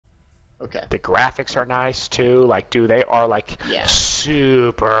Okay. The graphics are nice too. Like, dude, they are like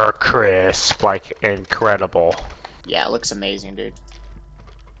super crisp, like incredible. Yeah, it looks amazing, dude.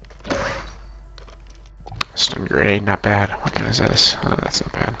 Stun grenade, not bad. What gun is this? Oh, that's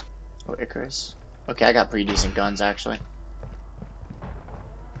not bad. Oh, Icarus. Okay, I got pretty decent guns actually.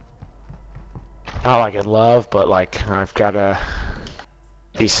 Not like I'd love, but like I've got a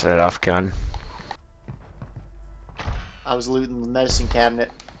decent enough gun. I was looting the medicine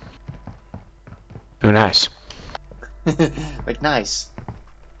cabinet. Oh, nice. Like nice.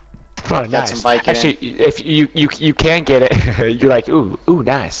 Oh, got nice. some bike in Actually, if you can get it, you're like ooh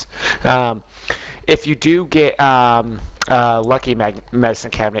nice. If you do get lucky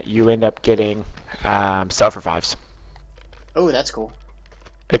medicine cabinet, you end up getting self revives. Oh, that's cool.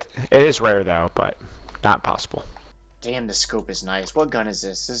 It is rare though, but not possible. Damn, the scope is nice. What gun is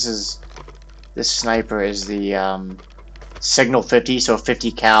this? This sniper is the Signal 50, so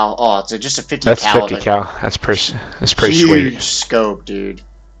 50 cal. Oh, it's just a 50 That's cal. 50 cal. That's pretty Huge sweet. scope, dude.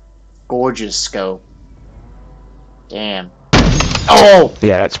 Gorgeous scope. Damn. Oh!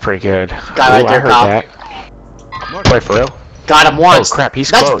 Yeah, that's pretty good. Guy right there, I heard that. Wait, for real? Got him once. Oh crap,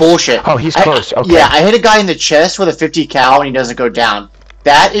 he's That's close. bullshit. Oh, he's close. Okay. Yeah, I hit a guy in the chest with a 50 cal and he doesn't go down.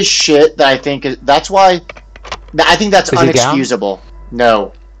 That is shit that I think is. That's why. I think that's unexcusable.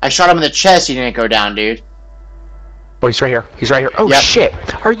 No. I shot him in the chest, he didn't go down, dude. Oh, he's right here. He's right here. Oh, Yep. shit.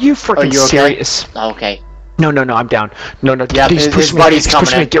 Are you freaking you okay? serious? Okay. No, I'm down. No, Yeah, he's his pushing buddy's me. coming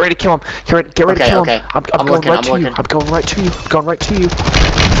Pushing me. in. Get ready to kill him. Get ready to kill him. I'm going looking, right to you. looking. I'm going right to you. Going right to you.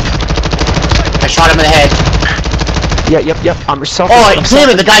 I shot him in the head. Yeah, yep. I'm selfish. Oh, damn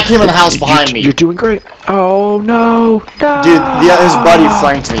it, the guy came in the house behind me. You're doing great. Oh, no. Dude, his buddy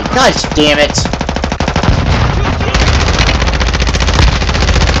flanked me. God damn it.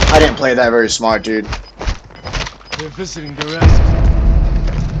 I didn't play that very smart, dude. We're visiting the rest.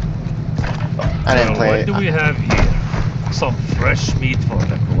 I didn't play What it. do we have here? Some fresh meat for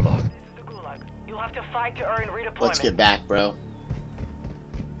the gulag. The gulag. You'll have to fight to earn redeployment. Let's get back, bro.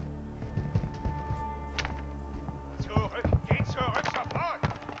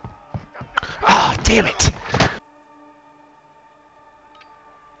 Oh, damn it.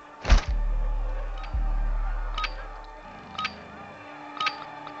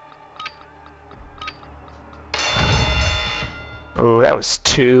 Oh, that was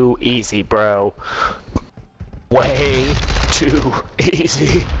too easy, bro. Way too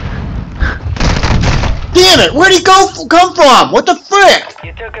easy. Damn it! Where'd he come from? What the frick?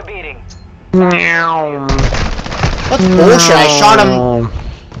 You took a beating. That's bullshit. I shot him.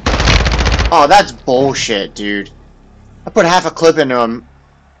 Oh, that's bullshit, dude. I put half a clip into him.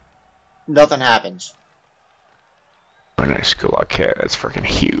 Nothing happens. Oh, nice gulag kit. That's freaking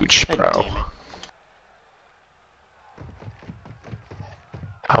huge, bro. God damn it.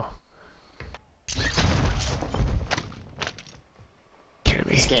 Oh. Kidding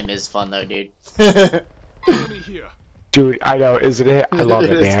me. This game is fun though, dude. Dude, I know, isn't it? I love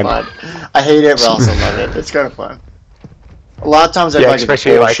it, It is man. fun. I hate it, but I also love it. It's kind of fun. A lot of times I Yeah, like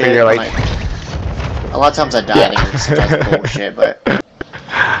especially like when you're like. A lot of times I die. Yeah. I think it's just bullshit, but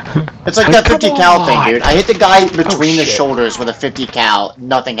it's like that 50 cal thing, dude. I hit the guy between the shoulders with a 50 cal.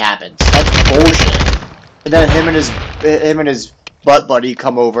 Nothing happens. That's bullshit. And then him and his butt buddy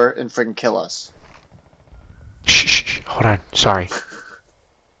come over and freaking kill us. Shh, hold on. Sorry.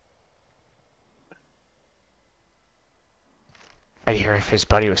 I hear if his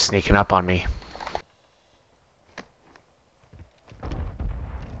buddy was sneaking up on me.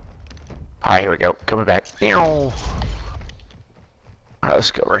 Alright, here we go. Coming back. Alright,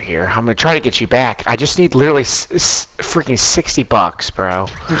 let's go over here. I'm gonna try to get you back. I just need literally freaking $60, bro.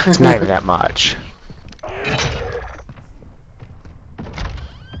 It's not even that much.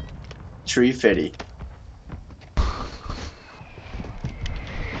 Tree fitty.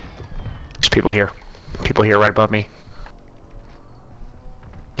 There's people here. People here right above me.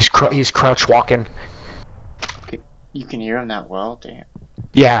 He's crouch walking. You can hear him that well? Damn.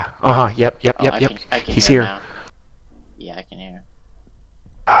 Yeah, yep. I can He's hear here. him now. Yeah, I can hear him.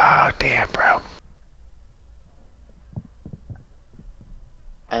 Oh, damn, bro.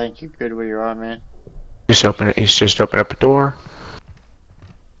 I think you're good where you are, man. He's just opened up a door.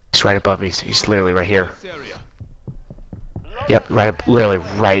 He's right above me. He's literally right here. Yep, literally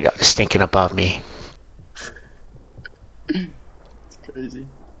right stinking above me. It's crazy.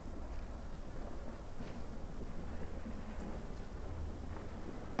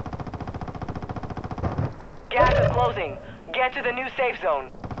 Gas is closing. Get to the new safe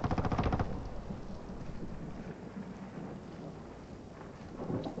zone.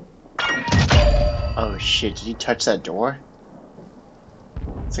 Oh shit, did you touch that door?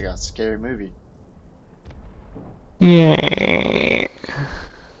 It's like a scary movie. Yeah.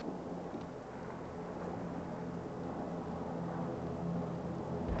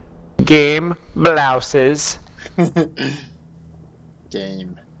 Game blouses.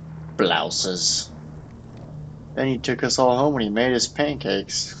 Game blouses. Then he took us all home when he made his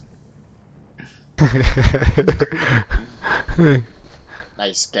pancakes.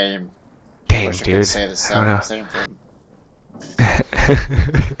 Nice game. Dang, Wish I dude. could say the same for him.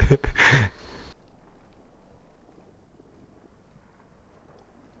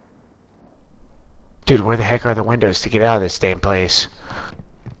 Dude, where the heck are the windows to get out of this damn place?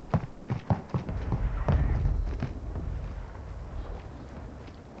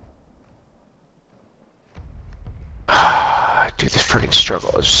 Dude, this freaking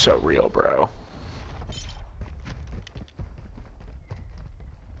struggle is so real, bro.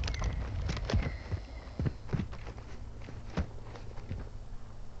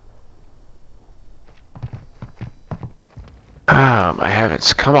 Oh, my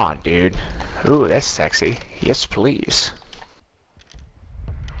heavens. Come on, dude. Ooh, that's sexy. Yes, please.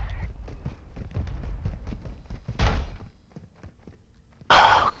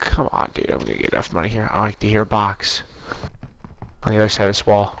 Oh, come on, dude. I'm gonna get enough money here. I like to hear a box. On the other side of this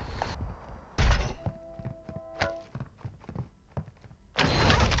wall.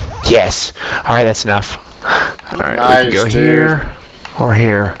 Yes. Alright, that's enough. Alright, Nice, we can go dude. here. Or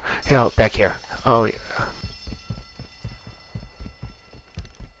here. No, back here. Oh, yeah.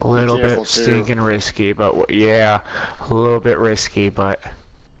 A little careful, bit stinking risky, but yeah, a little bit risky, but I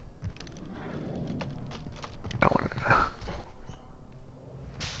don't wanna...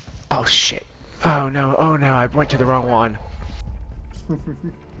 Oh shit! Oh no! Oh no! I went to the wrong one.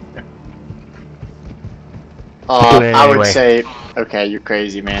 I would Anyway. say, okay, you're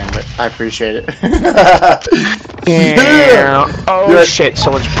crazy, man, but I appreciate it. Yeah. Oh Good. shit!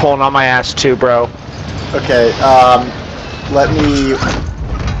 Someone's pulling on my ass too, bro. Okay, let me.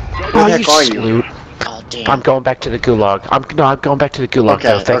 Where the heck are you? Salute. Oh damn! I'm going back to the gulag. I'm going back to the gulag. Okay,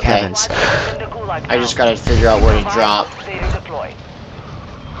 though, thank okay. heavens. I just gotta figure out where to drop.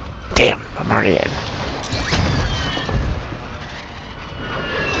 Damn, I'm already in.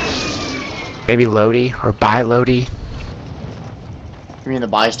 Maybe Lodi or buy Lodi. You mean the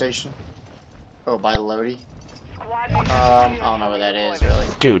buy station? Oh, by the Lodi? I don't know where that is, really.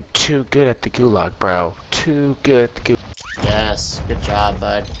 Dude, too good at the gulag, bro. Too good at the gulag. Yes, good job,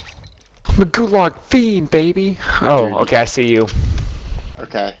 bud. I'm a gulag fiend, baby. Oh, Dude. okay, I see you.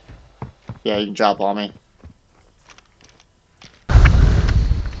 Okay. Yeah, you can drop on me.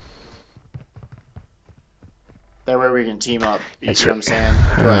 That way we can team up. You That's see what I'm saying?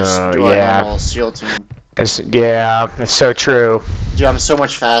 Do our yeah. normal SEAL team. Yeah, that's so true. Dude, I'm so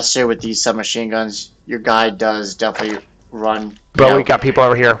much faster with these submachine guns. Your guy does definitely run. Bro, you know. we got people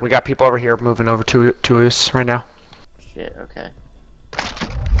over here. We got people over here moving over to us right now. Shit, okay.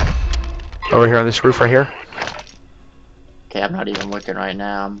 Over here on this roof right here. Okay, I'm not even looking right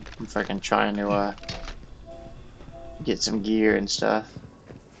now. I'm fucking trying to, get some gear and stuff.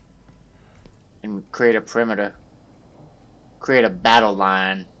 And create a perimeter. Create a battle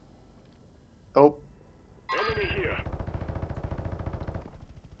line. Oh. Enemy here.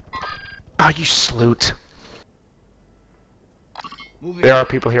 Oh, you salute. Moving. There are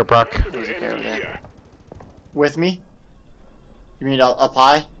people here, Brock. There's a guy over there. With me? You mean up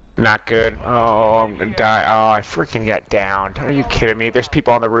high? Not good. Oh, I'm gonna die. Oh, I freaking got down. Are you kidding me? There's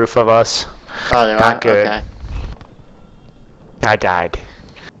people on the roof of us. Oh, there are? Not good. Okay. I died.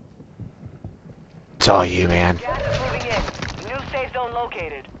 It's all you, man. Gas is moving in. New safe zone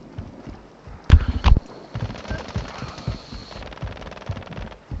located.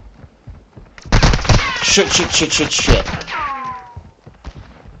 Shit.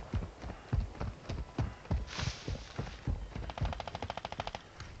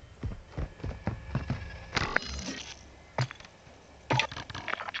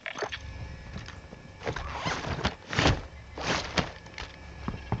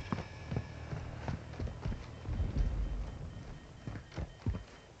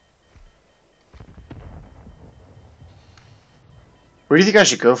 Where do you think I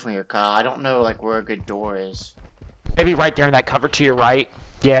should go from here, Kyle? I don't know, like, where a good door is. Maybe right there in that cover to your right.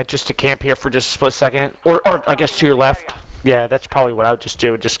 Yeah, just to camp here for just a split second. Or I guess to your left. Yeah, that's probably what I would just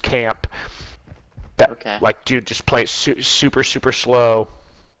do. Just camp. Okay. Like, dude, just play it super slow.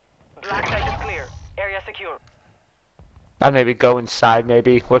 Black site is clear. Area secure. I'd maybe go inside,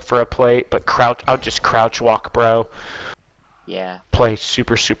 maybe look for a plate, but crouch. I'll just crouch walk, bro. Yeah. Play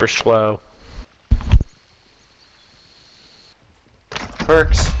super slow.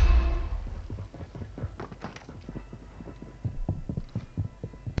 Perks.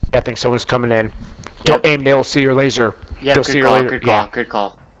 I think someone's coming in. Don't aim, they'll see your laser. Yeah, They'll see good your call, laser. good call, Yeah. good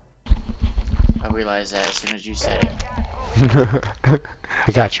call. I realized that as soon as you said it.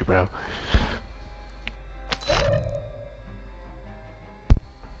 I got you, bro.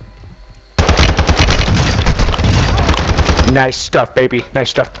 Nice stuff, baby. Nice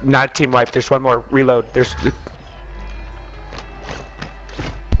stuff. Not team wipe. There's one more. Reload. There's.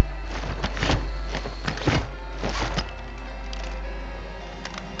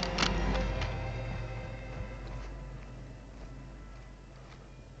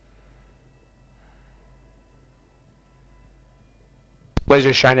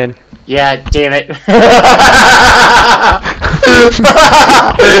 Laser shining. Yeah, damn it.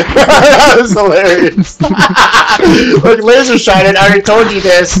 That was hilarious. Look, laser shining, I already told you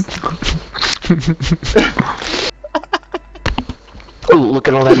this. Oh, look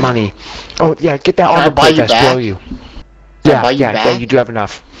at all that money. Oh, yeah, get that Can I armor buy plate you vest. back? Blow you. Can I Yeah, buy you yeah, back? yeah, you do have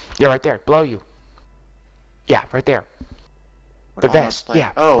enough. Yeah, right there. Blow you. Yeah, right there. What The armor vest, plate?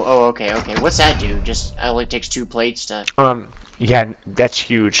 yeah. Oh, okay. What's that do? Just, it only takes 2 plates to... Yeah, that's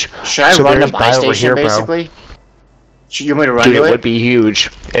huge. Should I So run the there's buy over station, here, bro. basically? Should you want me to run Dude, to it it? would be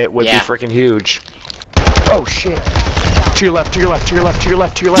huge. It would be freaking huge. Oh, shit. To your left, to your left, to your left, to your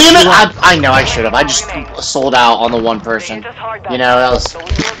left, to your left. Damn to it! your left. I know I should have. I just sold out on the one person. You know, that was...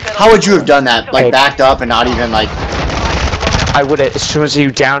 How would you have done that? Like, backed up and not even, like... I would have, as soon as you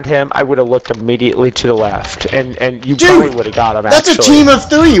downed him, I would have looked immediately to the left. And you Dude, probably would have got him, That's actually. a team of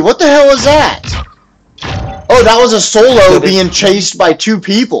 3. What the hell is that? Oh, that was a solo being chased by 2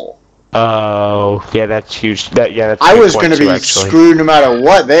 people. Oh, yeah, that's huge. That's I a good was point gonna too, be actually. screwed no matter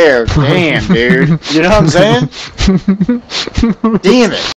what there. Damn, dude. You know what I'm saying? Damn it.